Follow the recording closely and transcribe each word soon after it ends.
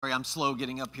Sorry, I'm slow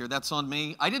getting up here. That's on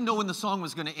me. I didn't know when the song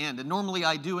was going to end, and normally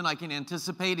I do and I can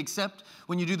anticipate, except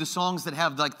when you do the songs that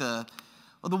have like the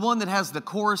one that has the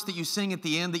chorus that you sing at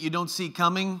the end that you don't see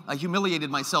coming. I humiliated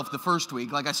myself the first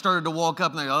week. Like I started to walk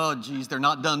up and oh geez, they're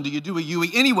not done. Do you do a Yui?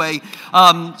 Anyway,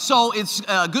 so it's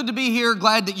good to be here.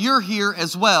 Glad that you're here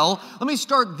as well. Let me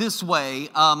start this way.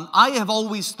 I have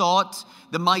always thought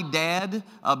that my dad,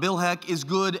 Bill Heck, is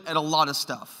good at a lot of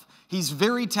stuff. He's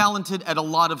very talented at a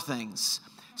lot of things.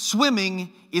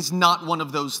 Swimming is not one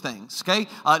of those things, okay?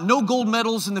 No gold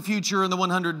medals in the future in the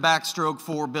 100 backstroke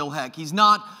for Bill Heck. He's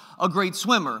not a great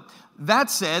swimmer.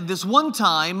 That said, this one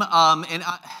time,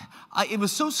 it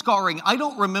was so scarring. I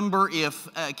don't remember if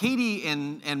Katie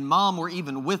and Mom were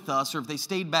even with us or if they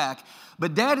stayed back,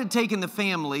 but Dad had taken the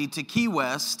family to Key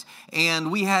West,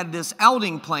 and we had this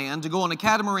outing plan to go on a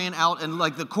catamaran out and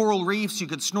like the coral reefs. You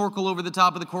could snorkel over the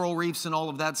top of the coral reefs and all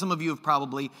of that. Some of you have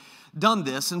probably done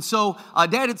this. And so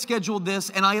Dad had scheduled this,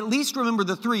 and I at least remember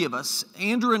the three of us,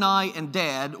 Andrew and I and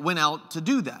Dad, went out to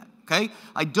do that. Okay?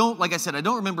 Like I said, I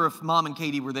don't remember if Mom and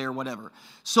Katie were there or whatever.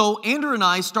 So Andrew and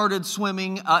I started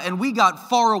swimming, and we got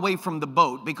far away from the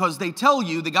boat because the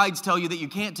guides tell you that you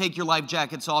can't take your life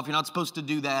jackets off. You're not supposed to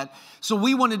do that. So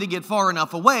we wanted to get far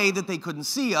enough away that they couldn't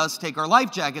see us take our life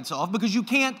jackets off because you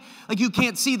can't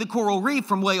see the coral reef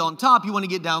from way on top. You want to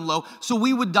get down low. So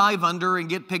we would dive under and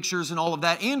get pictures and all of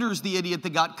that. Andrew's the idiot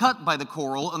that got cut by the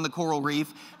coral on the coral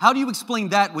reef. How do you explain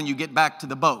that when you get back to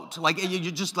the boat? Like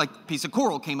you just like a piece of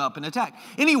coral came up and attacked.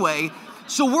 Anyway,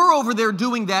 so we're over there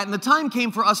doing that, and the time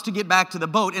came for us to get back to the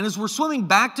boat. And as we're swimming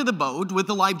back to the boat with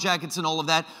the life jackets and all of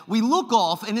that, we look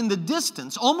off, and in the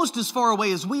distance, almost as far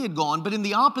away as we had gone, but in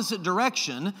the opposite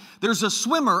direction, there's a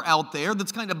swimmer out there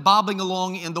that's kind of bobbing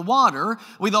along in the water.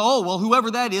 We thought, oh, well,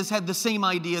 whoever that is had the same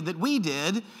idea that we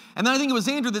did. And then I think it was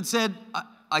Andrew that said,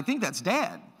 I think that's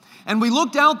Dad. And we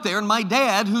looked out there, and my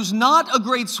dad, who's not a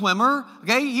great swimmer,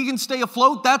 okay, he can stay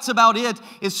afloat, that's about it,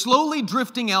 is slowly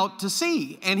drifting out to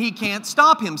sea, and he can't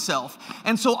stop himself.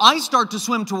 And so I start to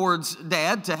swim towards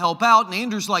Dad to help out, and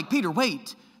Andrew's like, Peter,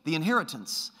 wait, the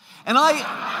inheritance. And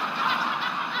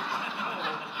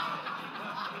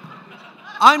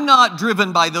I'm not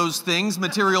driven by those things,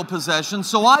 material possessions,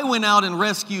 so I went out and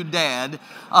rescued Dad.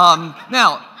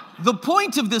 Now, the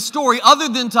point of this story, other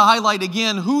than to highlight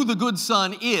again who the good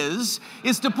son is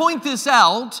to point this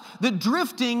out, that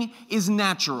drifting is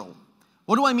natural.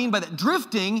 What do I mean by that?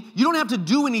 Drifting, you don't have to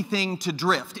do anything to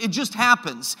drift. It just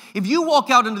happens. If you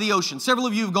walk out into the ocean, several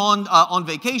of you have gone on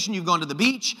vacation, you've gone to the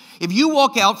beach. If you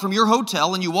walk out from your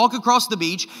hotel and you walk across the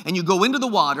beach and you go into the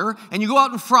water and you go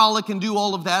out and frolic and do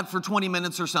all of that for 20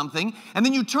 minutes or something, and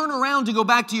then you turn around to go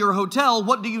back to your hotel,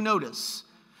 what do you notice?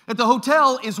 That the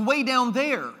hotel is way down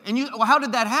there. And how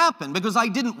did that happen? Because I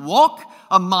didn't walk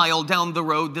a mile down the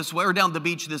road this way or down the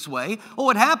beach this way. Well,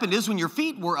 what happened is when your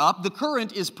feet were up, the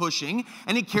current is pushing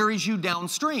and it carries you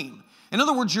downstream. In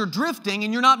other words, you're drifting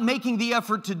and you're not making the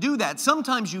effort to do that.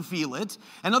 Sometimes you feel it,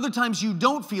 and other times you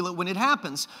don't feel it when it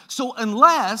happens. So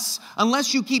unless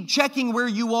you keep checking where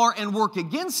you are and work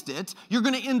against it, you're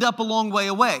going to end up a long way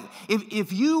away. If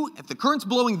the current's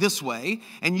blowing this way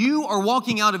and you are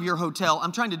walking out of your hotel,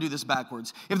 I'm trying to do this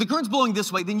backwards. If the current's blowing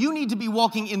this way, then you need to be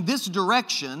walking in this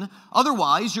direction.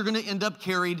 Otherwise, you're going to end up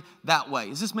carried that way.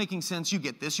 Is this making sense? You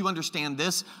get this. You understand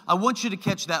this. I want you to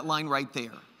catch that line right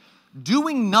there.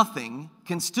 Doing nothing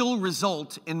can still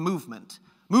result in movement.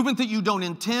 Movement that you don't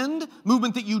intend,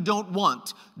 movement that you don't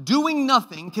want. Doing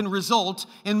nothing can result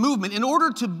in movement. In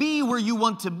order to be where you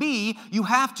want to be, you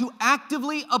have to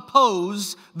actively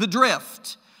oppose the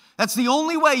drift. That's the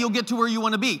only way you'll get to where you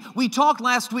want to be. We talked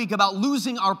last week about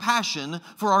losing our passion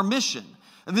for our mission.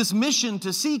 This mission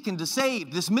to seek and to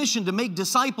save, this mission to make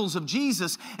disciples of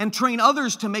Jesus and train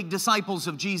others to make disciples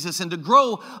of Jesus and to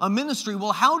grow a ministry.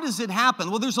 Well, how does it happen?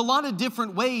 Well, there's a lot of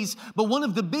different ways, but one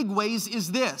of the big ways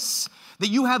is this, that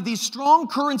you have these strong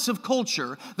currents of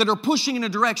culture that are pushing in a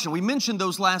direction. We mentioned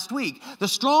those last week. The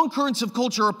strong currents of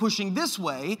culture are pushing this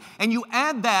way, and you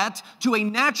add that to a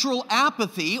natural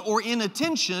apathy or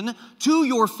inattention to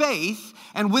your faith.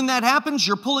 And when that happens,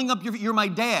 you're pulling up, you're my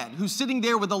dad, who's sitting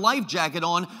there with a life jacket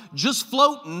on, just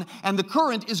floating, and the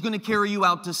current is going to carry you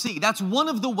out to sea. That's one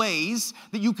of the ways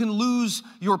that you can lose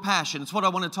your passion. It's what I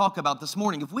want to talk about this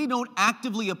morning. If we don't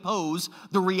actively oppose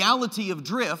the reality of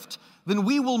drift, then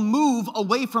we will move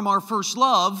away from our first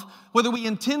love, whether we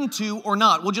intend to or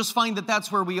not. We'll just find that that's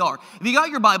where we are. If you got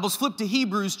your Bibles, flip to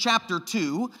Hebrews chapter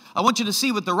 2. I want you to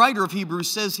see what the writer of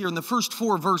Hebrews says here in the first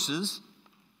 4 verses.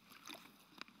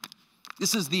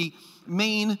 This is the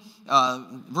main,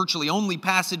 virtually only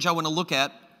passage I want to look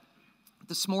at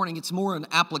this morning. It's more an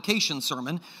application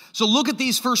sermon. So look at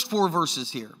these first 4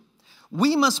 verses here.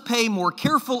 We must pay more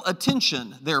careful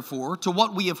attention, therefore, to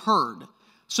what we have heard,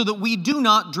 so that we do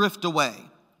not drift away.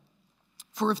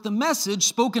 For if the message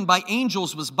spoken by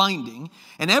angels was binding,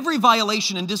 and every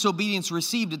violation and disobedience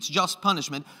received its just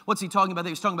punishment, what's he talking about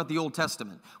there? He's talking about the Old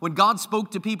Testament. When God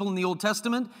spoke to people in the Old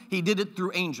Testament, he did it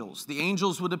through angels. The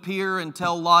angels would appear and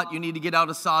tell Lot, you need to get out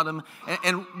of Sodom.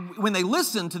 And when they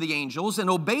listened to the angels and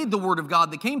obeyed the word of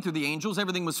God that came through the angels,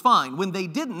 everything was fine. When they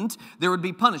didn't, there would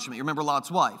be punishment. You remember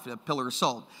Lot's wife, a pillar of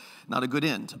salt. Not a good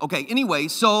end. Okay, anyway,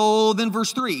 so then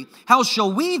verse 3. How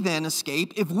shall we then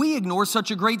escape if we ignore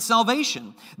such a great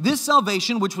salvation? This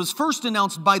salvation, which was first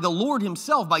announced by the Lord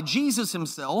himself, by Jesus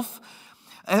himself,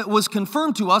 was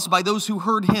confirmed to us by those who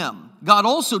heard him. God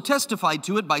also testified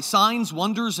to it by signs,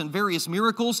 wonders, and various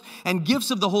miracles, and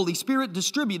gifts of the Holy Spirit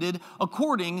distributed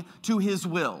according to his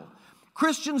will.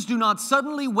 Christians do not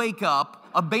suddenly wake up,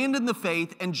 abandon the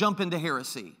faith, and jump into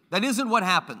heresy. That isn't what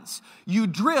happens. You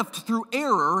drift through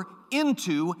error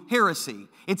into heresy.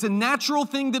 It's a natural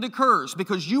thing that occurs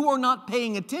because you are not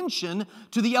paying attention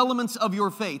to the elements of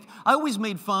your faith. I always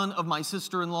made fun of my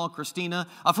sister-in-law, Christina,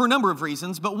 for a number of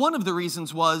reasons, but one of the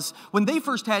reasons was when they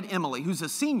first had Emily, who's a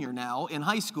senior now in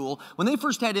high school, when they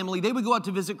first had Emily, they would go out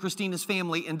to visit Christina's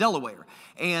family in Delaware.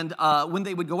 And when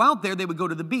they would go out there, they would go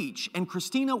to the beach. And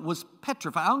Christina was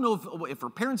petrified. I don't know if her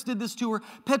parents did this to her,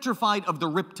 petrified of the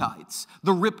riptides,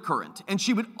 the rip current. And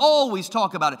she would always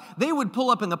talk about it. They would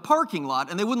pull up in the parking lot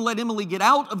and they wouldn't let Emily get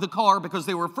out of the car because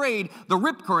they were afraid the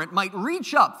rip current might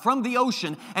reach up from the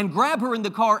ocean and grab her in the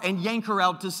car and yank her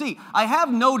out to sea. I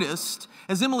have noticed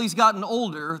as Emily's gotten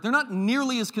older, they're not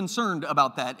nearly as concerned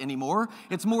about that anymore.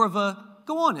 It's more of a,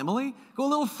 go on, Emily, go a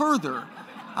little further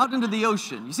out into the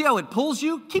ocean. You see how it pulls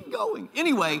you? Keep going.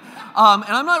 Anyway, and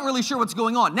I'm not really sure what's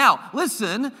going on. Now,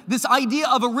 listen, this idea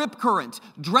of a rip current.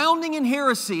 Drowning in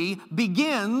heresy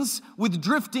begins with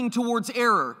drifting towards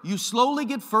error. You slowly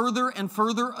get further and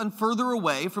further and further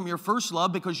away from your first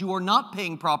love because you are not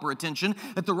paying proper attention,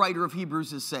 that the writer of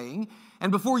Hebrews is saying.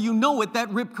 And before you know it, that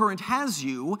rip current has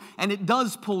you, and it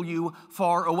does pull you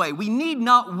far away. We need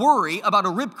not worry about a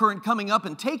rip current coming up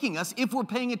and taking us if we're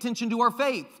paying attention to our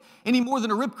faith, any more than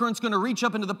a rip current's going to reach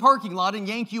up into the parking lot and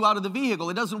yank you out of the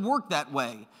vehicle. It doesn't work that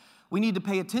way. We need to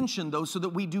pay attention, though, so that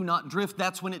we do not drift.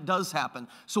 That's when it does happen.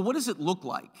 So what does it look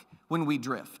like when we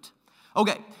drift?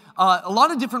 Okay, a lot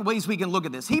of different ways we can look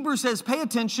at this. Hebrews says, pay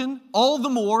attention all the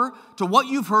more to what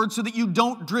you've heard so that you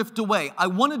don't drift away. I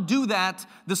want to do that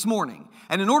this morning.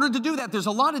 And in order to do that, there's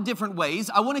a lot of different ways.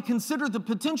 I want to consider the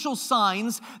potential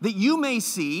signs that you may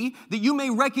see, that you may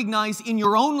recognize in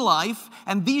your own life,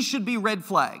 and these should be red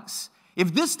flags.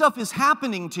 If this stuff is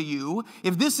happening to you,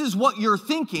 if this is what you're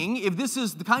thinking, if this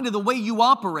is the way you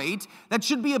operate, that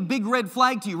should be a big red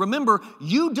flag to you. Remember,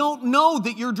 you don't know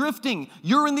that you're drifting.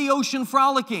 You're in the ocean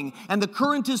frolicking, and the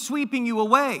current is sweeping you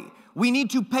away. We need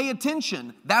to pay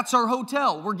attention. That's our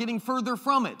hotel. We're getting further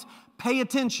from it. Pay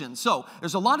attention. So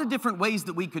there's a lot of different ways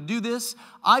that we could do this.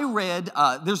 I read,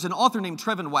 there's an author named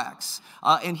Trevin Wax,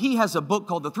 and he has a book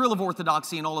called The Thrill of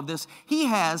Orthodoxy and all of this. He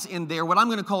has in there what I'm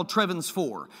going to call Trevin's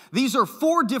 4. These are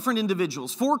 4 different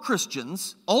individuals, 4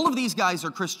 Christians. All of these guys are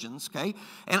Christians, okay?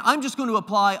 And I'm just going to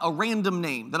apply a random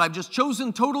name that I've just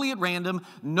chosen totally at random,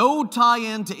 no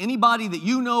tie-in to anybody that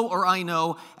you know or I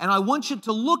know, and I want you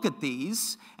to look at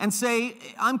these and say,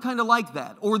 I'm kind of like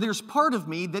that, or there's part of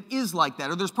me that is like that,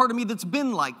 or there's part of me that's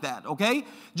been like that, okay?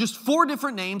 Just 4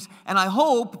 different names, and I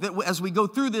hope that as we go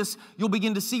through this, you'll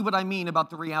begin to see what I mean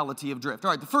about the reality of drift.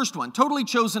 All right, the first one, totally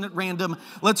chosen at random.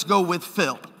 Let's go with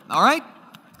Phil, all right?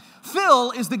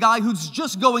 Phil is the guy who's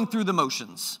just going through the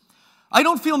motions. I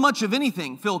don't feel much of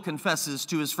anything, Phil confesses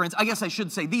to his friends. I guess I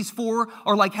should say these 4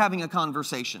 are like having a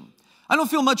conversation. I don't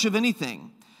feel much of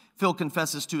anything, Phil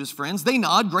confesses to his friends. They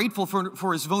nod, grateful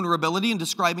for his vulnerability in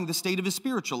describing the state of his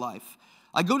spiritual life.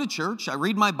 I go to church, I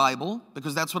read my Bible,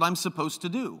 because that's what I'm supposed to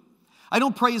do. I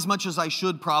don't pray as much as I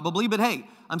should probably, but hey,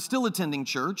 I'm still attending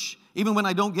church, even when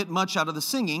I don't get much out of the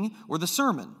singing or the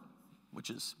sermon, which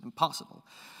is impossible.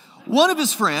 One of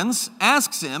his friends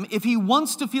asks him if he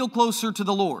wants to feel closer to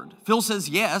the Lord. Phil says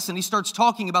yes, and he starts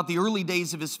talking about the early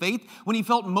days of his faith when he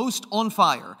felt most on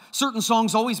fire. Certain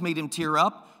songs always made him tear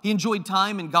up. He enjoyed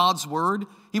time in God's Word.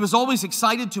 He was always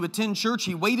excited to attend church.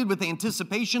 He waited with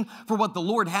anticipation for what the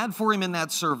Lord had for him in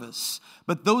that service.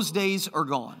 But those days are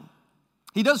gone.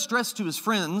 He does stress to his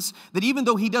friends that even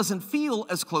though he doesn't feel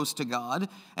as close to God,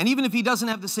 and even if he doesn't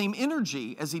have the same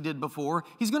energy as he did before,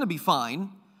 he's going to be fine.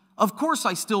 Of course,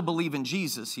 I still believe in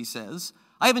Jesus, he says.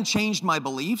 I haven't changed my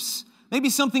beliefs. Maybe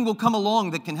something will come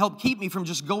along that can help keep me from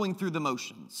just going through the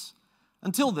motions.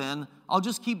 Until then, I'll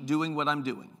just keep doing what I'm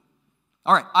doing.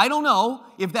 All right, I don't know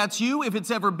if that's you, if it's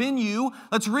ever been you.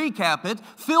 Let's recap it.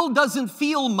 Phil doesn't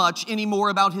feel much anymore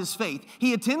about his faith.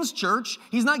 He attends church.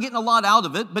 He's not getting a lot out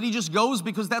of it, but he just goes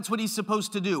because that's what he's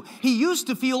supposed to do. He used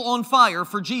to feel on fire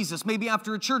for Jesus, maybe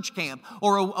after a church camp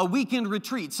or a weekend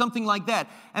retreat, something like that.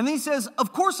 And then he says,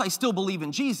 of course I still believe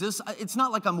in Jesus. It's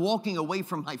not like I'm walking away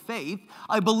from my faith.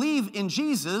 I believe in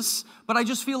Jesus, but I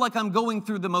just feel like I'm going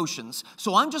through the motions.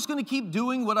 So I'm just going to keep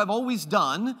doing what I've always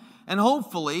done. And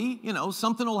hopefully,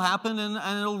 something will happen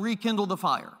and it'll rekindle the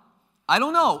fire. I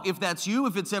don't know if that's you,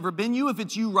 if it's ever been you, if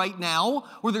it's you right now,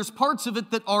 or there's parts of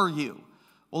it that are you.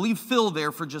 We'll leave Phil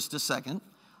there for just a second.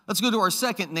 Let's go to our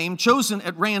second name, chosen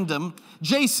at random,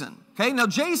 Jason. Okay, now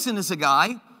Jason is a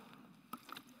guy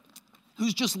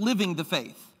who's just living the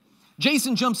faith.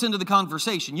 Jason jumps into the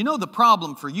conversation. The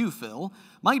problem for you, Phil,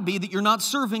 might be that you're not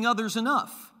serving others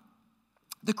enough.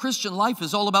 The Christian life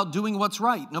is all about doing what's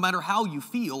right, no matter how you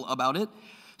feel about it.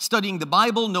 Studying the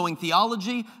Bible, knowing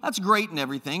theology, that's great and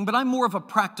everything, but I'm more of a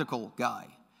practical guy.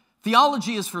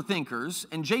 Theology is for thinkers,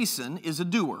 and Jason is a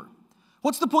doer.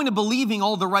 What's the point of believing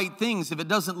all the right things if it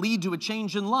doesn't lead to a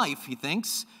change in life, he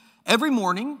thinks. Every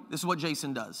morning, this is what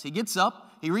Jason does. He gets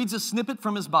up, he reads a snippet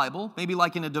from his Bible, maybe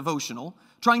like in a devotional,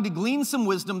 trying to glean some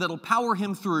wisdom that'll power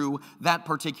him through that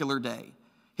particular day.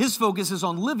 His focus is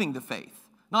on living the faith,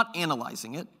 not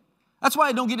analyzing it. That's why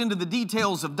I don't get into the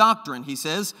details of doctrine, he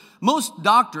says. Most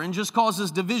doctrine just causes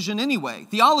division anyway.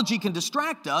 Theology can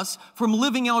distract us from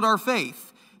living out our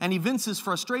faith. And he vents his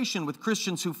frustration with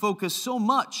Christians who focus so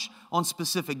much on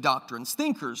specific doctrines,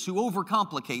 thinkers who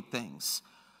overcomplicate things.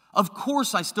 Of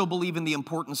course, I still believe in the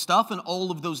important stuff and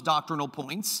all of those doctrinal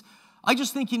points. I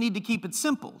just think you need to keep it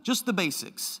simple, just the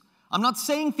basics. I'm not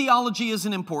saying theology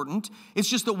isn't important. It's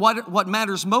just that what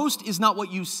matters most is not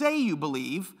what you say you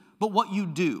believe, but what you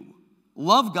do.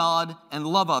 Love God and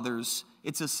love others.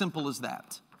 It's as simple as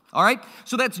that. All right?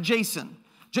 So that's Jason.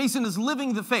 Jason is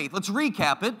living the faith. Let's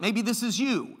recap it. Maybe this is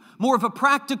you. More of a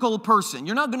practical person.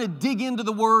 You're not going to dig into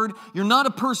the word. You're not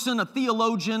a person, a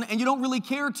theologian, and you don't really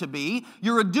care to be.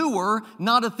 You're a doer,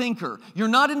 not a thinker. You're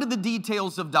not into the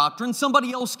details of doctrine.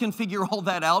 Somebody else can figure all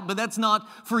that out, but that's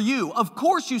not for you. Of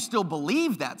course you still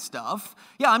believe that stuff.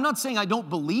 Yeah, I'm not saying I don't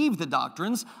believe the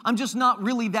doctrines. I'm just not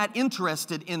really that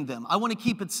interested in them. I want to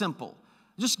keep it simple.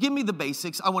 Just give me the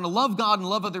basics. I want to love God and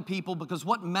love other people because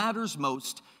what matters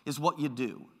most is what you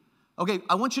do. Okay,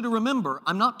 I want you to remember,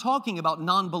 I'm not talking about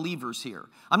non-believers here.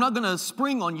 I'm not going to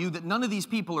spring on you that none of these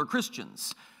people are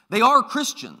Christians. They are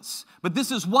Christians, but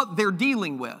this is what they're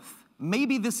dealing with.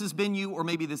 Maybe this has been you or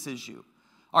maybe this is you.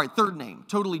 All right, third name,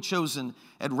 totally chosen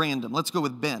at random. Let's go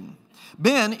with Ben.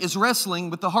 Ben is wrestling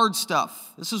with the hard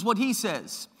stuff. This is what he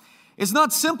says. It's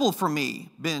not simple for me,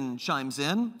 Ben chimes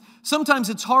in. Sometimes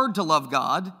it's hard to love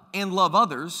God and love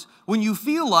others when you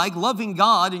feel like loving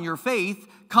God and your faith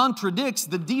contradicts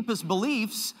the deepest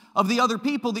beliefs of the other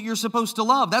people that you're supposed to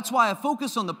love. That's why I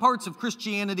focus on the parts of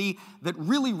Christianity that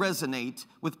really resonate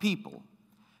with people.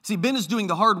 See, Ben is doing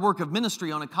the hard work of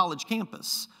ministry on a college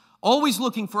campus, always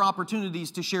looking for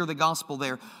opportunities to share the gospel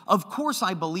there. Of course,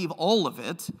 I believe all of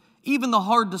it, even the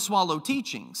hard-to-swallow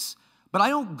teachings. But I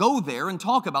don't go there and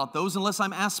talk about those unless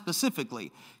I'm asked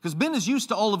specifically, because Ben is used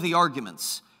to all of the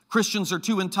arguments. Christians are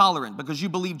too intolerant because you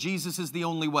believe Jesus is the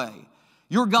only way.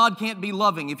 Your God can't be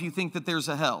loving if you think that there's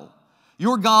a hell.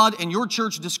 Your God and your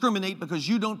church discriminate because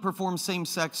you don't perform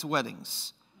same-sex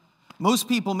weddings. Most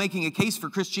people making a case for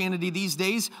Christianity these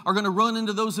days are going to run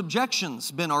into those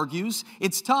objections, Ben argues.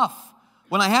 It's tough.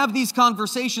 When I have these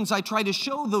conversations, I try to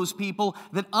show those people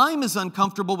that I'm as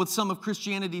uncomfortable with some of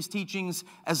Christianity's teachings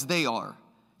as they are.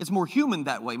 It's more human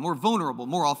that way, more vulnerable,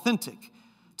 more authentic.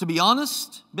 To be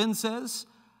honest, Ben says,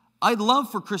 I'd love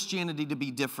for Christianity to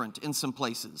be different in some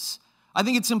places. I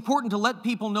think it's important to let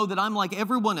people know that I'm like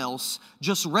everyone else,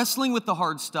 just wrestling with the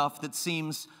hard stuff that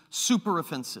seems super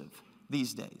offensive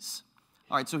these days.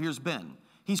 All right, so here's Ben.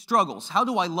 He struggles. How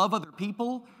do I love other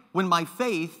people when my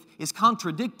faith is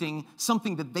contradicting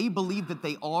something that they believe that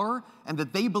they are and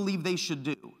that they believe they should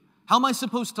do? How am I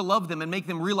supposed to love them and make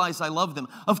them realize I love them?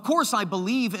 Of course, I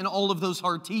believe in all of those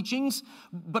hard teachings,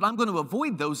 but I'm going to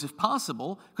avoid those if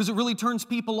possible because it really turns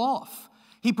people off.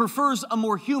 He prefers a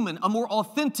more human, a more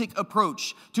authentic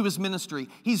approach to his ministry.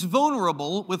 He's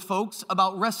vulnerable with folks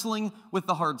about wrestling with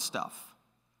the hard stuff.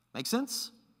 Make sense?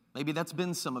 Maybe that's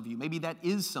been some of you. Maybe that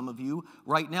is some of you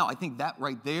right now. I think that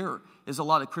right there is a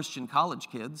lot of Christian college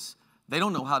kids. They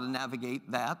don't know how to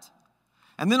navigate that.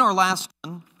 And then our last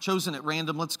one, chosen at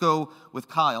random, let's go with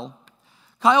Kyle.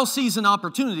 Kyle sees an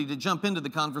opportunity to jump into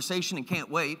the conversation and can't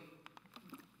wait.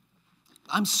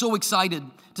 I'm so excited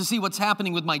to see what's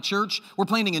happening with my church. We're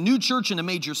planning a new church in a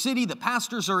major city. The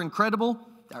pastors are incredible.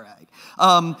 All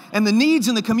right. And the needs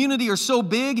in the community are so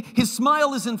big, his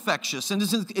smile is infectious, and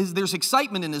there's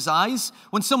excitement in his eyes.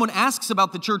 When someone asks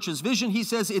about the church's vision, he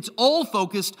says it's all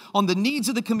focused on the needs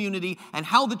of the community and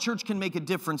how the church can make a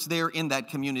difference there in that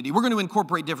community. We're going to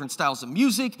incorporate different styles of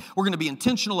music. We're going to be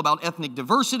intentional about ethnic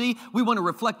diversity. We want to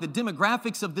reflect the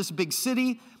demographics of this big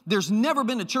city. There's never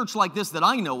been a church like this that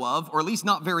I know of, or at least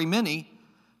not very many.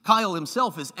 Kyle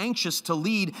himself is anxious to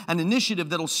lead an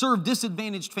initiative that'll serve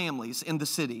disadvantaged families in the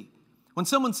city. When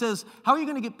someone says, how are you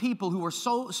going to get people who are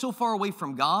so far away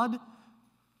from God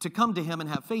to come to him and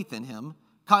have faith in him?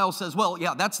 Kyle says, well,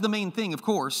 yeah, that's the main thing, of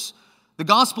course. The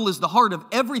gospel is the heart of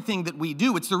everything that we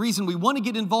do. It's the reason we want to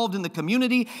get involved in the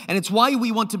community, and it's why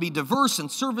we want to be diverse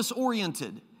and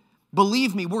service-oriented.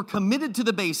 Believe me, we're committed to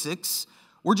the basics.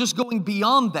 We're just going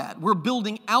beyond that. We're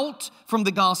building out from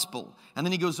the gospel. And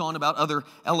then he goes on about other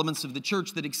elements of the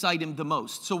church that excite him the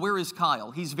most. So where is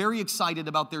Kyle? He's very excited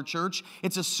about their church.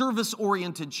 It's a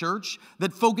service-oriented church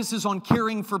that focuses on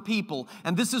caring for people.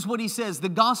 And this is what he says. The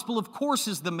gospel, of course,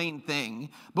 is the main thing,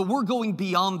 but we're going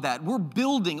beyond that. We're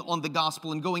building on the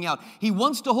gospel and going out. He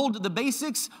wants to hold to the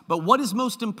basics, but what is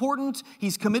most important?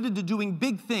 He's committed to doing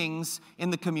big things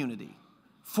in the community.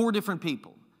 4 different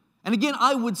people. And again,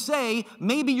 I would say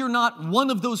maybe you're not one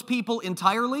of those people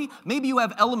entirely. Maybe you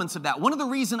have elements of that. One of the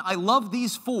reasons I love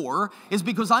these 4 is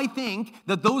because I think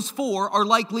that those 4 are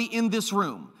likely in this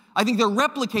room. I think they're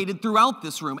replicated throughout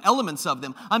this room, elements of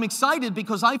them. I'm excited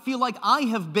because I feel like I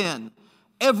have been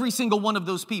every single one of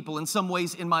those people in some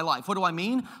ways in my life. What do I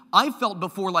mean? I felt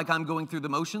before like I'm going through the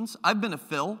motions. I've been a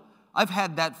Phil. I've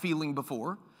had that feeling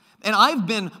before. And I've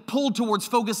been pulled towards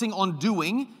focusing on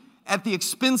doing at the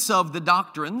expense of the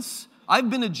doctrines. I've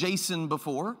been a Jason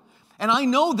before, and I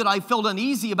know that I felt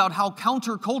uneasy about how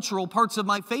countercultural parts of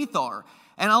my faith are,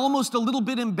 and I'm almost a little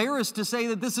bit embarrassed to say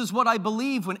that this is what I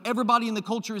believe when everybody in the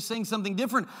culture is saying something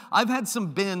different. I've had some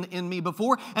Ben in me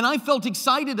before, and I felt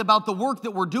excited about the work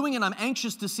that we're doing, and I'm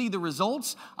anxious to see the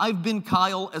results. I've been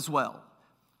Kyle as well,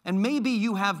 and maybe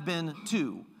you have been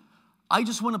too. I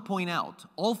just want to point out,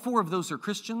 all 4 of those are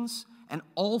Christians, and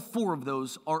all 4 of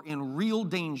those are in real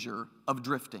danger of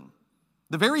drifting.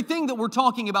 The very thing that we're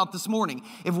talking about this morning.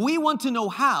 If we want to know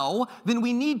how, then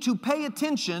we need to pay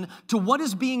attention to what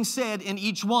is being said in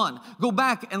each one. Go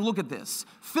back and look at this.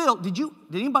 Phil, did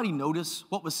anybody notice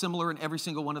what was similar in every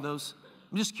single one of those?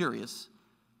 I'm just curious.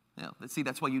 Yeah, see,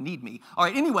 that's why you need me. All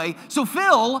right, anyway, so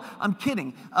Phil, I'm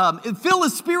kidding. Phil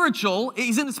is spiritual.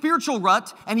 He's in a spiritual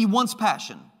rut, and he wants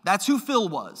passion. That's who Phil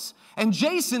was. And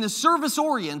Jason is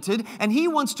service-oriented, and he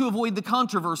wants to avoid the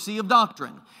controversy of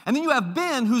doctrine. And then you have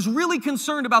Ben, who's really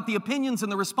concerned about the opinions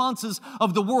and the responses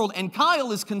of the world. And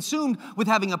Kyle is consumed with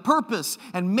having a purpose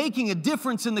and making a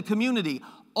difference in the community.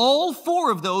 All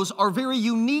 4 of those are very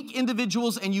unique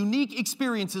individuals and unique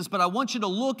experiences, but I want you to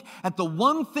look at the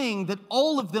one thing that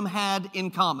all of them had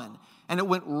in common. And it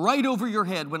went right over your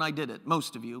head when I did it.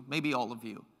 Most of you, maybe all of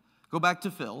you. Go back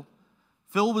to Phil.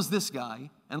 Phil was this guy,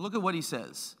 and look at what he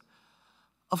says.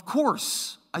 Of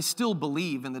course, I still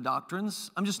believe in the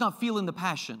doctrines. I'm just not feeling the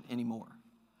passion anymore.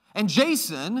 And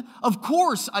Jason, of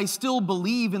course, I still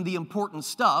believe in the important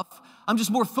stuff. I'm just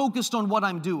more focused on what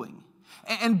I'm doing.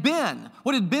 And Ben,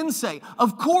 what did Ben say?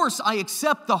 Of course, I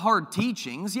accept the hard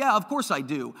teachings. Yeah, of course I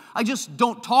do. I just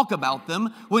don't talk about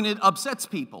them when it upsets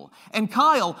people. And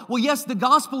Kyle, well, yes, the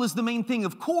gospel is the main thing,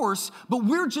 of course, but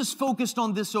we're just focused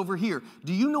on this over here.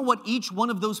 Do you know what each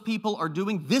one of those people are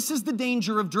doing? This is the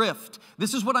danger of drift.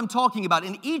 This is what I'm talking about.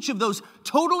 In each of those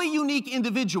totally unique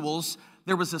individuals,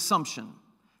 there was assumption.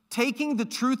 Taking the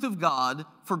truth of God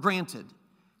for granted.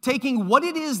 Taking what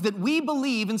it is that we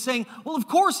believe and saying, well, of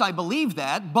course I believe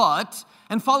that, but,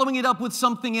 and following it up with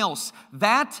something else.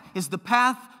 That is the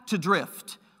path to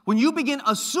drift. When you begin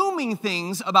assuming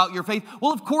things about your faith,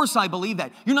 well, of course I believe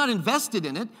that. You're not invested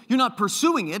in it. You're not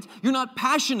pursuing it. You're not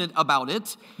passionate about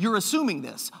it. You're assuming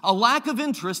this. A lack of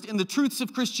interest in the truths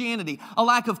of Christianity. A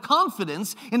lack of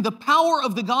confidence in the power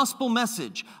of the gospel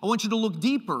message. I want you to look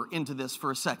deeper into this for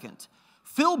a second.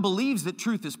 Phil believes that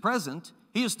truth is present.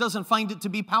 He just doesn't find it to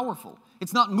be powerful.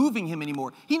 It's not moving him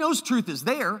anymore. He knows truth is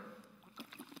there.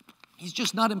 He's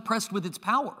just not impressed with its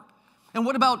power. And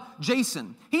what about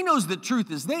Jason? He knows that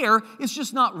truth is there. It's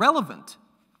just not relevant.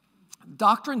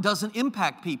 Doctrine doesn't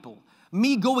impact people.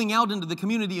 Me going out into the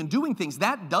community and doing things,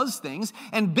 that does things.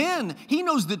 And Ben, he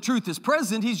knows that truth is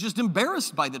present. He's just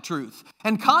embarrassed by the truth.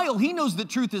 And Kyle, he knows that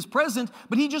truth is present,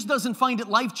 but he just doesn't find it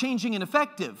life-changing and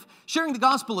effective. Sharing the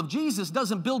gospel of Jesus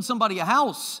doesn't build somebody a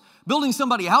house. Building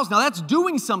somebody a house, now that's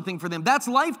doing something for them. That's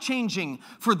life-changing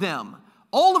for them.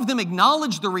 All of them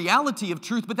acknowledge the reality of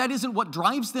truth, but that isn't what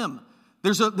drives them.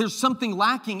 There's something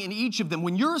lacking in each of them.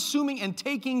 When you're assuming and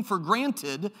taking for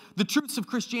granted the truths of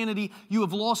Christianity, you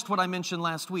have lost what I mentioned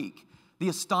last week, the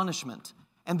astonishment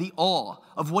and the awe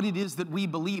of what it is that we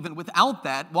believe. And without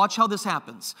that, watch how this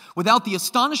happens. Without the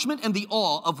astonishment and the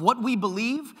awe of what we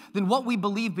believe, then what we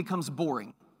believe becomes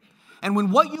boring. And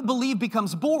when what you believe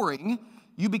becomes boring,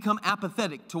 you become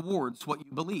apathetic towards what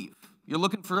you believe. You're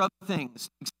looking for other things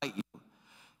to excite you.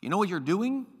 You know what you're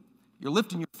doing? You're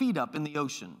lifting your feet up in the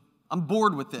ocean. I'm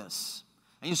bored with this.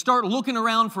 And you start looking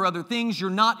around for other things.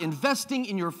 You're not investing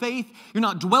in your faith. You're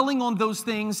not dwelling on those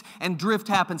things, and drift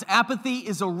happens. Apathy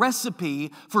is a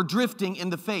recipe for drifting in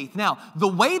the faith. Now, the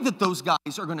way that those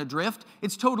guys are going to drift,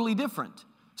 it's totally different.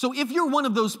 So if you're one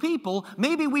of those people,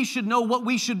 maybe we should know what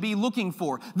we should be looking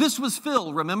for. This was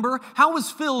Phil, remember? How is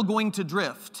Phil going to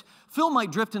drift? Phil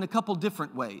might drift in a couple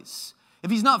different ways. If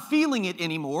he's not feeling it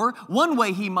anymore, one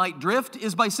way he might drift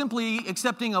is by simply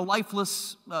accepting a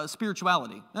lifeless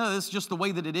spirituality. That's just the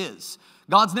way that it is.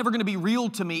 God's never going to be real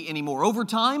to me anymore. Over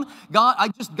time,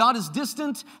 God is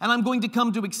distant, and I'm going to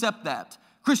come to accept that.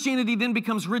 Christianity then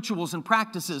becomes rituals and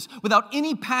practices without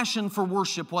any passion for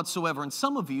worship whatsoever. And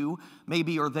some of you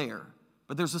maybe are there.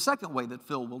 But there's a second way that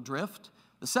Phil will drift.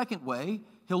 The second way,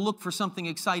 he'll look for something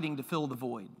exciting to fill the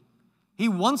void. He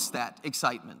wants that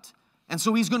excitement. And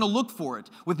so he's going to look for it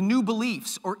with new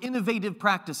beliefs or innovative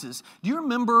practices. Do you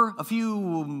remember a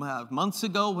few months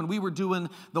ago when we were doing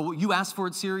the You Asked For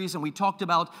It series and we talked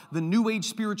about the New Age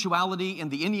spirituality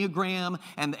and the Enneagram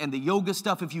and the yoga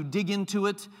stuff if you dig into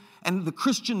it, and the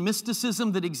Christian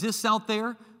mysticism that exists out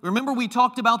there? Remember we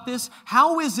talked about this?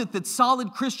 How is it that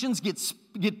solid Christians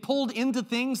get pulled into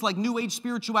things like New Age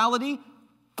spirituality?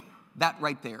 That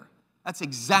right there. That's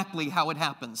exactly how it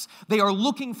happens. They are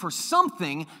looking for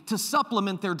something to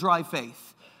supplement their dry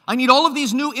faith. I need all of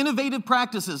these new innovative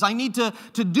practices. I need to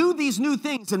do these new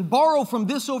things and borrow from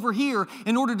this over here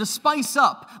in order to spice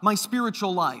up my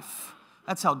spiritual life.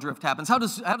 That's how drift happens. How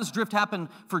does drift happen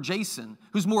for Jason,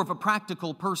 who's more of a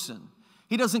practical person?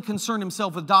 He doesn't concern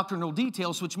himself with doctrinal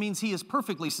details, which means he is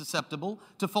perfectly susceptible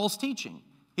to false teaching.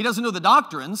 He doesn't know the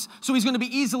doctrines, so he's going to be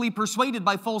easily persuaded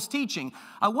by false teaching.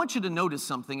 I want you to notice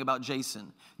something about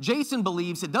Jason. Jason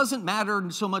believes it doesn't matter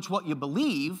so much what you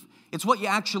believe, it's what you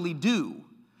actually do.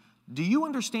 Do you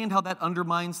understand how that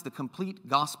undermines the complete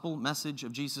gospel message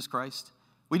of Jesus Christ?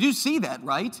 We do see that,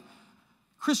 right?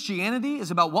 Christianity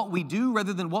is about what we do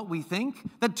rather than what we think.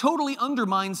 That totally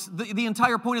undermines the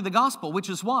entire point of the gospel, which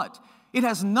is what? It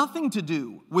has nothing to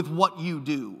do with what you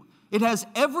do. It has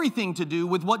everything to do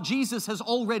with what Jesus has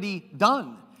already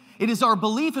done. It is our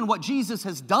belief in what Jesus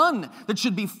has done that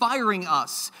should be firing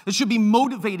us, that should be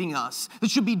motivating us, that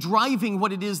should be driving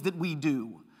what it is that we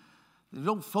do. We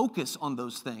don't focus on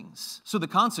those things. So the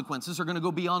consequences are going to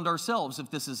go beyond ourselves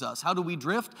if this is us. How do we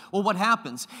drift? Well, what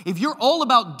happens? If you're all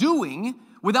about doing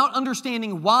without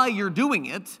understanding why you're doing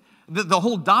it, the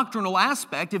whole doctrinal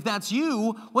aspect, if that's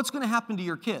you, what's going to happen to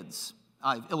your kids?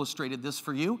 I've illustrated this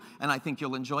for you, and I think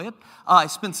you'll enjoy it. I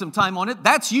spent some time on it.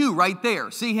 That's you right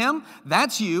there. See him?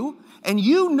 That's you. And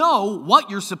you know what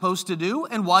you're supposed to do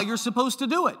and why you're supposed to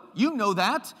do it. You know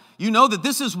that. You know that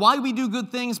this is why we do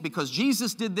good things, because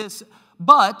Jesus did this,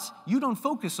 but you don't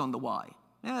focus on the why.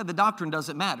 The doctrine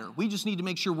doesn't matter. We just need to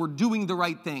make sure we're doing the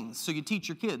right things. So you teach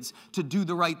your kids to do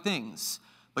the right things,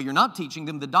 but you're not teaching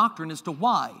them the doctrine as to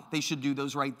why they should do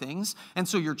those right things. And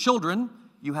so your children,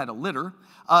 you had a litter,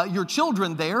 your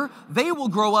children there, they will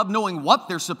grow up knowing what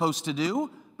they're supposed to do,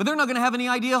 but they're not going to have any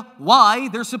idea why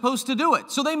they're supposed to do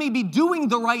it. So they may be doing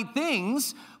the right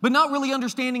things, but not really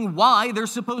understanding why they're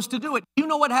supposed to do it. You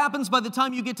know what happens by the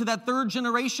time you get to that third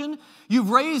generation?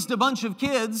 You've raised a bunch of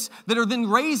kids that are then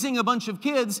raising a bunch of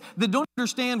kids that don't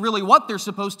understand really what they're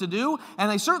supposed to do,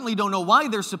 and they certainly don't know why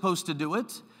they're supposed to do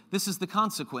it. This is the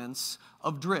consequence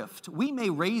of drift. We may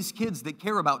raise kids that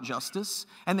care about justice,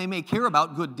 and they may care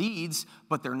about good deeds,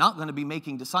 but they're not going to be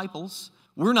making disciples.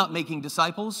 We're not making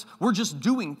disciples. We're just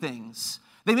doing things.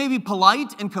 They may be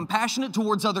polite and compassionate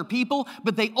towards other people,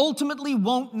 but they ultimately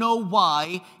won't know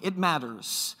why it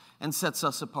matters and sets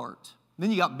us apart.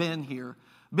 Then you got Ben here.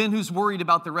 Ben, who's worried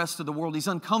about the rest of the world. He's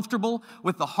uncomfortable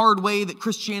with the hard way that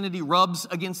Christianity rubs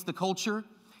against the culture.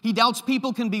 He doubts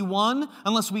people can be won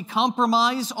unless we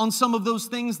compromise on some of those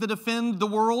things that offend the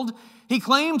world. He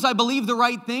claims, I believe the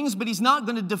right things, but he's not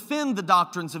going to defend the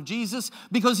doctrines of Jesus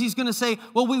because he's going to say,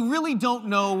 well, we really don't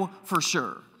know for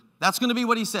sure. That's going to be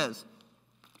what he says.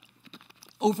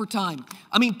 Over time.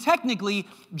 I mean, technically,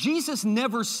 Jesus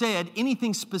never said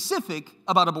anything specific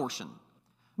about abortion.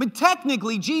 But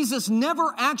technically, Jesus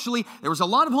never actually, there was a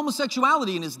lot of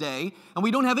homosexuality in his day, and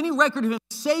we don't have any record of him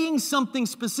saying something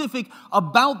specific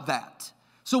about that.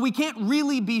 So we can't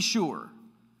really be sure.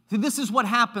 See, this is what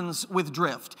happens with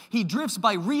drift. He drifts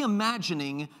by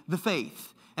reimagining the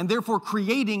faith and therefore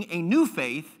creating a new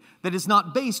faith that is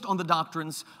not based on the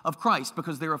doctrines of Christ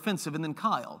because they're offensive. And then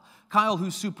Kyle,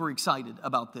 who's super excited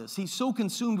about this. He's so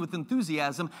consumed with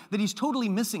enthusiasm that he's totally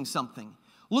missing something.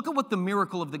 Look at what the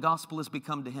miracle of the gospel has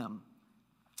become to him.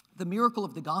 The miracle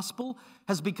of the gospel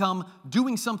has become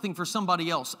doing something for somebody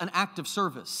else, an act of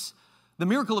service. The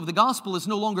miracle of the gospel is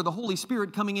no longer the Holy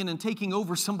Spirit coming in and taking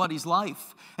over somebody's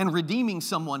life and redeeming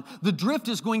someone. The drift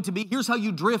is going to be, here's how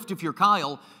you drift if you're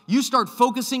Kyle. You start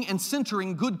focusing and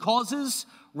centering good causes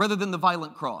rather than the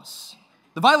violent cross.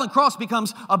 The violent cross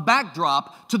becomes a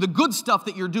backdrop to the good stuff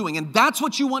that you're doing. And that's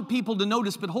what you want people to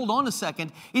notice. But hold on a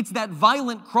second. It's that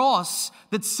violent cross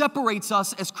that separates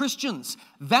us as Christians.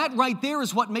 That right there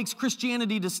is what makes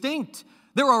Christianity distinct.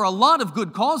 There are a lot of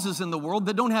good causes in the world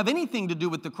that don't have anything to do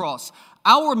with the cross.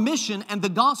 Our mission and the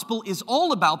gospel is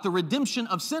all about the redemption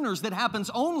of sinners that happens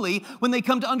only when they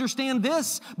come to understand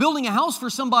this. Building a house for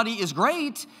somebody is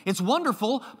great. It's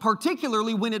wonderful,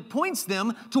 particularly when it points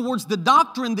them towards the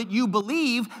doctrine that you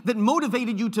believe that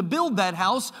motivated you to build that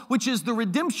house, which is the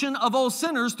redemption of all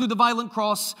sinners through the violent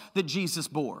cross that Jesus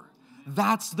bore.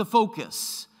 That's the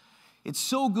focus. It's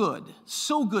so good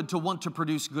to want to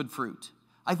produce good fruit.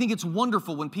 I think it's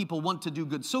wonderful when people want to do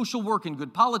good social work and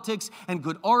good politics and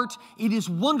good art. It is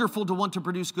wonderful to want to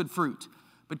produce good fruit.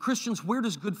 But Christians, where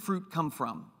does good fruit come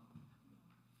from?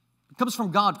 It comes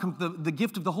from God, the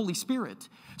gift of the Holy Spirit.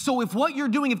 So if what you're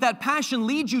doing, if that passion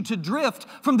leads you to drift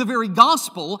from the very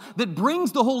gospel that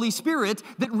brings the Holy Spirit,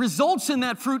 that results in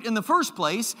that fruit in the first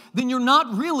place, then you're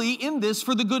not really in this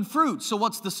for the good fruit. So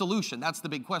what's the solution? That's the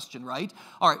big question, right?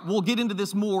 All right, we'll get into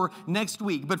this more next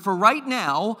week. But for right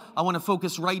now, I want to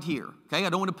focus right here, okay? I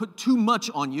don't want to put too much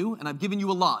on you, and I've given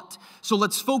you a lot. So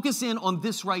let's focus in on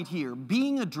this right here.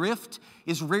 Being adrift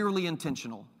is rarely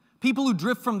intentional. People who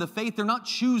drift from the faith, they're not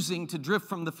choosing to drift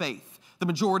from the faith the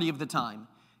majority of the time.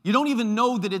 You don't even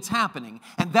know that it's happening.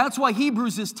 And that's why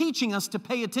Hebrews is teaching us to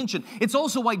pay attention. It's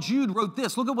also why Jude wrote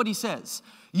this. Look at what he says.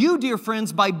 You, dear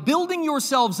friends, by building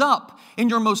yourselves up in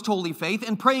your most holy faith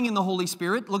and praying in the Holy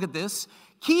Spirit, look at this,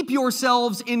 keep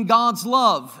yourselves in God's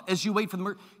love as you wait for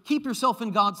the keep yourself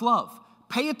in God's love.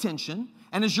 Pay attention.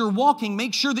 And as you're walking,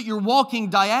 make sure that you're walking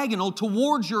diagonal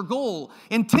towards your goal,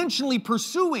 intentionally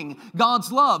pursuing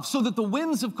God's love so that the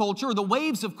winds of culture or the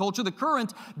waves of culture, the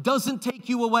current, doesn't take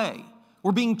you away.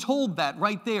 We're being told that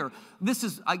right there. This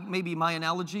is maybe my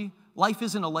analogy. Life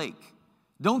isn't a lake.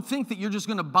 Don't think that you're just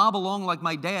going to bob along like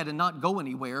my dad and not go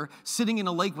anywhere, sitting in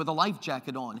a lake with a life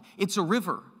jacket on. It's a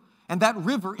river. And that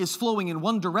river is flowing in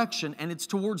one direction, and it's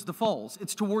towards the falls.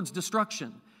 It's towards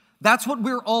destruction. That's what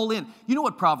we're all in. You know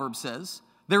what Proverbs says?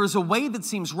 There is a way that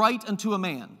seems right unto a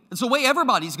man. It's the way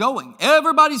everybody's going.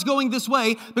 Everybody's going this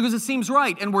way because it seems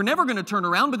right. And we're never going to turn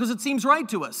around because it seems right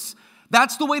to us.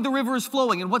 That's the way the river is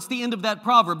flowing. And what's the end of that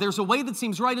proverb? There's a way that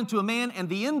seems right unto a man, and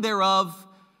the end thereof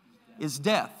is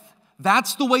death.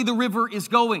 That's the way the river is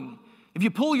going. If you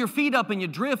pull your feet up and you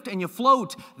drift and you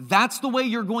float, that's the way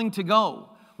you're going to go.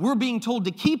 We're being told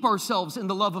to keep ourselves in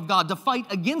the love of God, to fight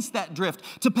against that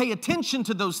drift, to pay attention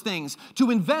to those things, to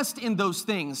invest in those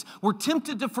things. We're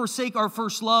tempted to forsake our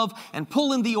first love and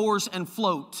pull in the oars and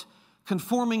float,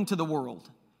 conforming to the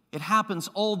world. It happens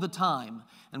all the time.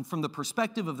 And from the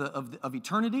perspective of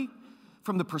eternity,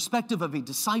 from the perspective of a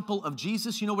disciple of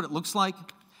Jesus, you know what it looks like?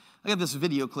 I got this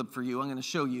video clip for you. I'm going to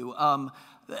show you.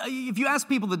 If you ask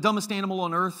people the dumbest animal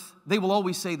on earth, they will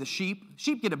always say the sheep.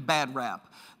 Sheep get a bad rap.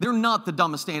 They're not the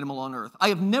dumbest animal on earth. I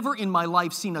have never in my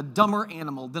life seen a dumber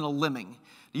animal than a lemming.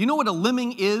 Do you know what a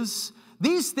lemming is?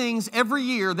 These things, every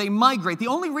year, they migrate. The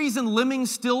only reason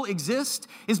lemmings still exist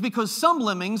is because some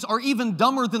lemmings are even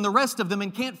dumber than the rest of them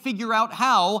and can't figure out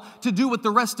how to do what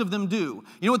the rest of them do.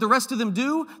 You know what the rest of them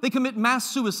do? They commit mass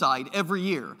suicide every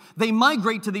year. They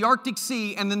migrate to the Arctic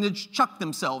Sea and then they chuck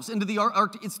themselves into the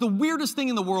Arctic. It's the weirdest thing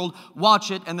in the world. Watch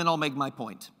it and then I'll make my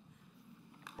point.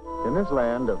 In this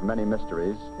land of many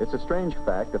mysteries, it's a strange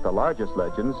fact that the largest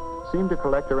legends seem to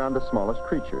collect around the smallest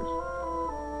creatures.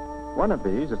 One of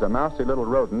these is a mousy little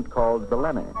rodent called the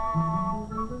lemming.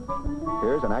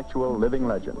 Here's an actual living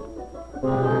legend.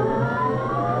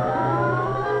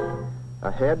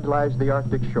 Ahead lies the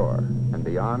Arctic shore, and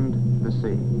beyond, the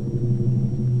sea.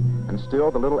 And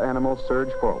still the little animals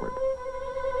surge forward.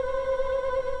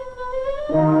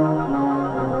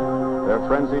 Their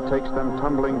frenzy takes them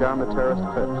tumbling down the terraced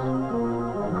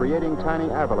cliffs, creating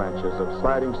tiny avalanches of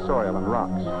sliding soil and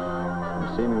rocks,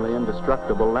 and seemingly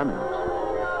indestructible lemmings.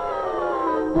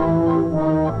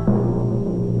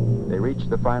 They reach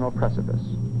the final precipice.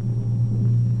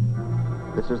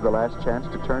 This is the last chance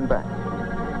to turn back.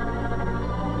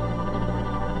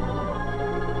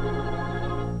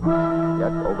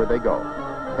 Yet over they go,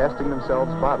 casting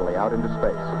themselves bodily out into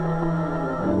space.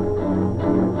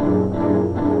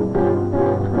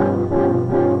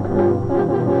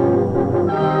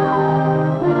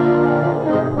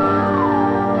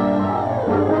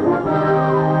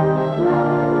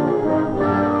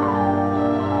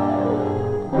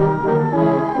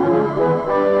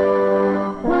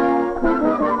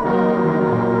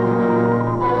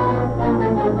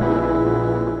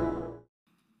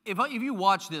 If you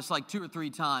watch this like 2 or 3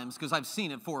 times, because I've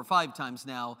seen it 4 or 5 times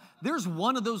now, there's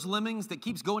one of those lemmings that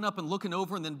keeps going up and looking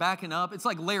over and then backing up. It's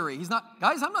like Larry. He's not,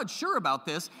 guys, I'm not sure about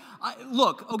this.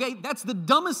 Look, okay, that's the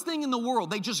dumbest thing in the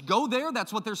world. They just go there,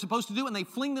 that's what they're supposed to do, and they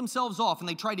fling themselves off, and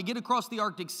they try to get across the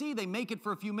Arctic Sea. They make it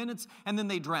for a few minutes, and then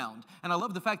they drown. And I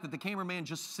love the fact that the cameraman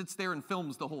just sits there and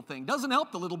films the whole thing. Doesn't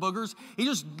help the little boogers. He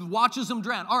just watches them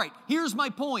drown. All right, here's my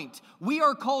point. We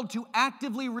are called to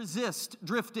actively resist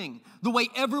drifting the way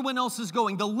everyone else is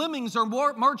going. The lemmings are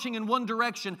marching in one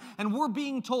direction, and we're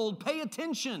being told, pay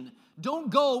attention.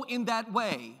 Don't go in that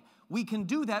way. We can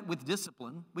do that with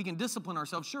discipline. We can discipline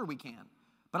ourselves. Sure, we can.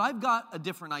 But I've got a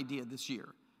different idea this year.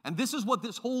 And this is what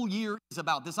this whole year is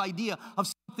about, this idea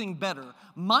of something better.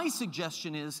 My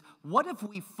suggestion is, what if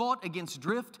we fought against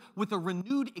drift with a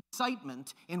renewed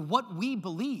excitement in what we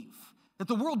believe that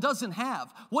the world doesn't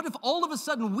have? What if all of a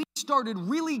sudden we started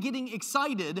really getting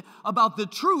excited about the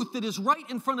truth that is right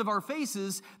in front of our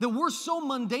faces that we're so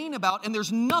mundane about, and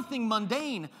there's nothing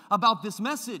mundane about this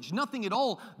message, nothing at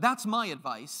all. That's my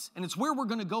advice, and it's where we're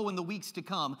going to go in the weeks to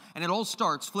come, and it all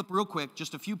starts, flip real quick,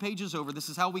 just a few pages over. This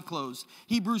is how we close.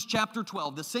 Hebrews chapter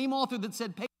 12, the same author that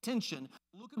said pay attention.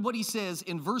 Look at what he says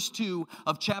in verse 2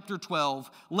 of chapter 12.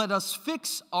 Let us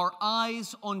fix our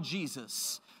eyes on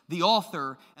Jesus, the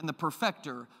author and the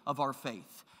perfecter of our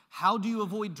faith. How do you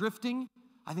avoid drifting?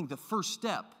 I think the first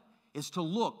step is to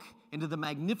look into the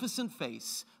magnificent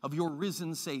face of your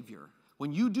risen Savior.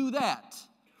 When you do that,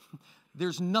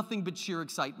 there's nothing but sheer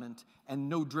excitement and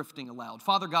no drifting allowed.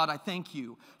 Father God, I thank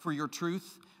you for your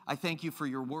truth. I thank you for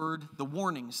your word, the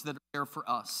warnings that are there for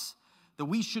us, that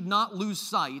we should not lose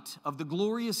sight of the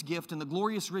glorious gift and the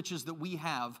glorious riches that we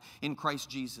have in Christ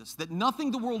Jesus, that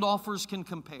nothing the world offers can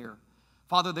compare.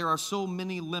 Father, there are so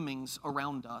many lemmings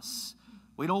around us.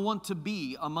 We don't want to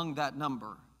be among that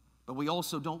number, but we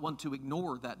also don't want to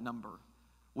ignore that number.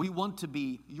 We want to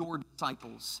be your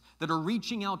disciples that are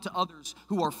reaching out to others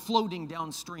who are floating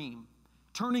downstream,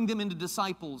 turning them into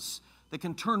disciples that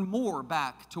can turn more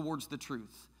back towards the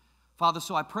truth. Father,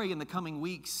 so I pray in the coming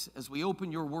weeks as we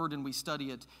open your word and we study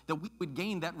it, that we would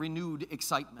gain that renewed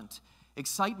excitement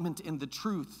in the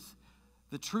truth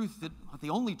that, the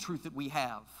only truth that we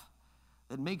have,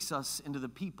 that makes us into the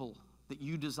people that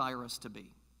you desire us to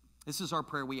be. This is our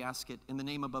prayer. We ask it in the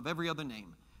name above every other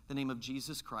name, the name of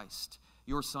Jesus Christ,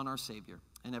 your Son, our Savior.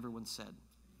 And everyone said,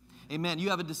 amen. You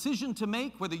have a decision to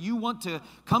make, whether you want to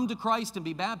come to Christ and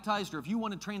be baptized, or if you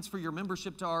want to transfer your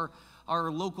membership to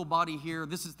our local body here.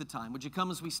 This is the time. Would you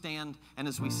come as we stand and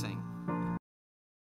as we sing?